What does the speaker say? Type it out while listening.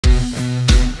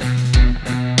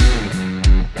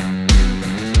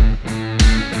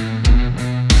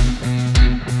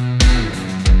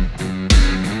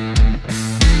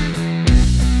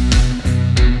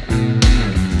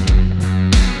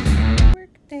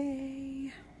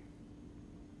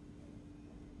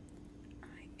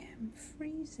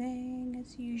freezing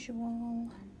as usual.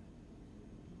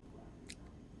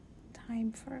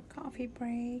 Time for a coffee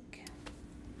break.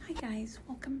 Hi guys,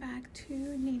 welcome back to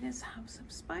Nina's House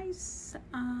of Spice.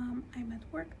 I'm at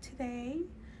work today.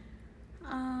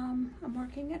 I'm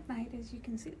working at night. As you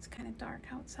can see, it's kind of dark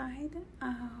outside.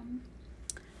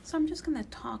 So I'm just gonna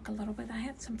talk a little bit. I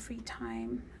had some free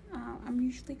time. I'm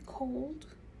usually cold.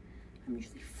 I'm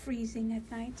usually freezing at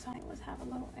night, so I always have a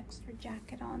little extra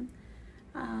jacket on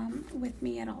with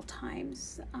me at all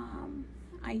times.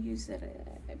 I use it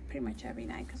pretty much every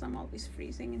night because I'm always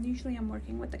freezing, and usually I'm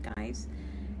working with the guys,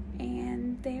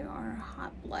 and they are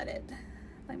hot-blooded.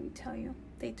 Let me tell you,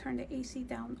 they turn the AC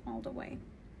down all the way.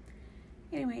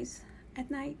 Anyways,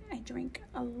 at night I drink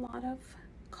a lot of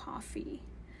coffee.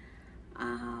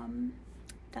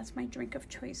 That's my drink of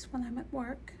choice when I'm at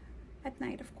work, at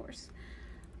night of course.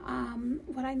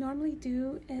 What I normally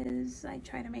do is I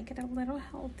try to make it a little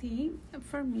healthy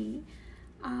for me.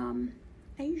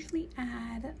 I usually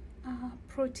add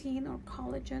protein or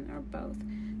collagen or both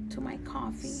to my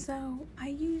coffee. So I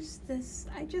use this,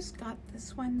 I just got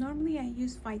this one. Normally I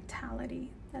use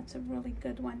Vitality. That's a really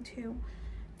good one too.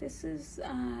 This is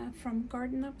from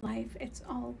Garden of Life. It's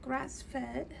all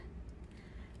grass-fed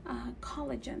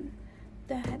collagen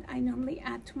that I normally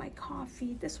add to my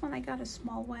coffee. This one I got a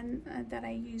small one that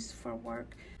I use for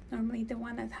work. Normally the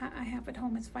one that I have at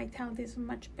home is Vitality. Is a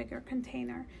much bigger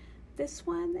container. This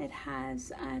one, it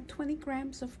has 20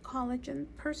 grams of collagen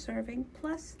per serving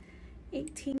plus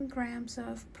 18 grams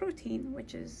of protein,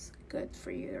 which is good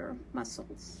for your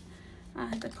muscles.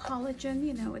 The collagen,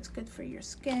 you know, it's good for your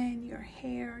skin, your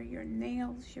hair, your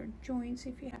nails, your joints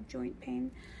if you have joint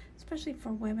pain, especially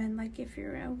for women. Like if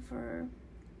you're over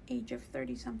age of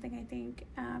 30 something, I think,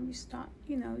 you start,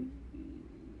 you know,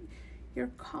 your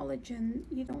collagen,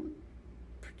 you don't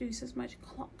produce as much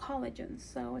collagen,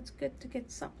 so it's good to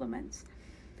get supplements.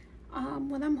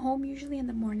 When I'm home, usually in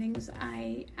the mornings,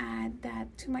 I add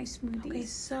that to my smoothies. Okay,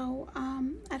 so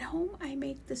at home I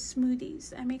make the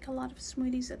smoothies. I make a lot of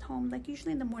smoothies at home. Like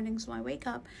usually in the mornings when I wake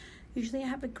up, usually I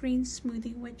have a green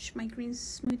smoothie, which my green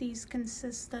smoothies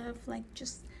consist of like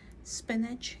just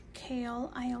spinach,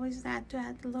 kale. I always add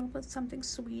a little bit something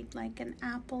sweet like an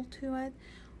apple to it,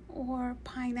 or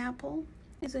pineapple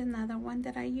is another one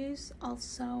that I use.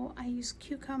 Also I use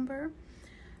cucumber,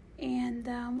 and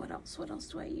what else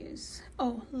do I use?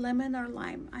 Oh, lemon or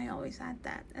lime. I always add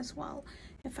that as well.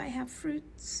 If I have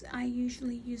fruits, I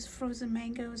usually use frozen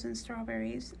mangoes and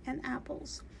strawberries and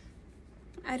apples.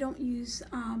 I don't use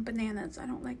bananas. I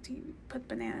don't like to put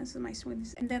bananas in my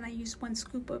smoothies. And then I use 1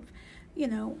 scoop of, you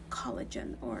know,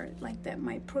 collagen, or like that,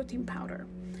 my protein powder.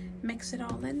 Mix it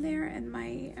all in there and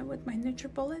with my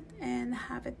NutriBullet, and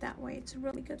have it that way. It's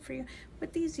really good for you.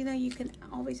 With these, you know, you can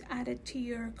always add it to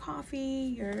your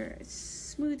coffee, your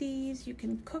smoothies. You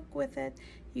can cook with it.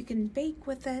 You can bake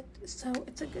with it. So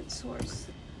it's a good source.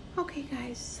 Okay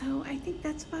guys, so I think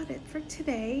that's about it for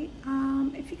today.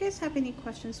 If you guys have any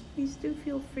questions, please do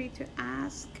feel free to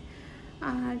ask.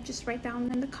 Just write down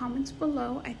in the comments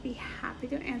below. I'd be happy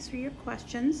to answer your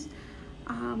questions.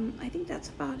 I think that's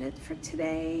about it for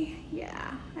today.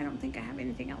 Yeah, I don't think I have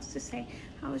anything else to say.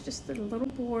 I was just a little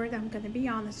bored. I'm gonna be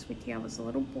honest with you. I was a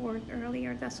little bored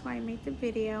earlier. That's why I made the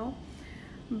video.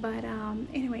 But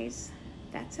anyways,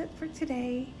 that's it for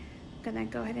today. Gonna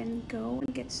go ahead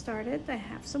and get started. I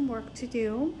have some work to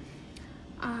do.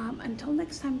 Until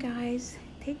next time guys,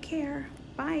 take care.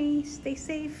 Bye. Stay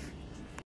safe.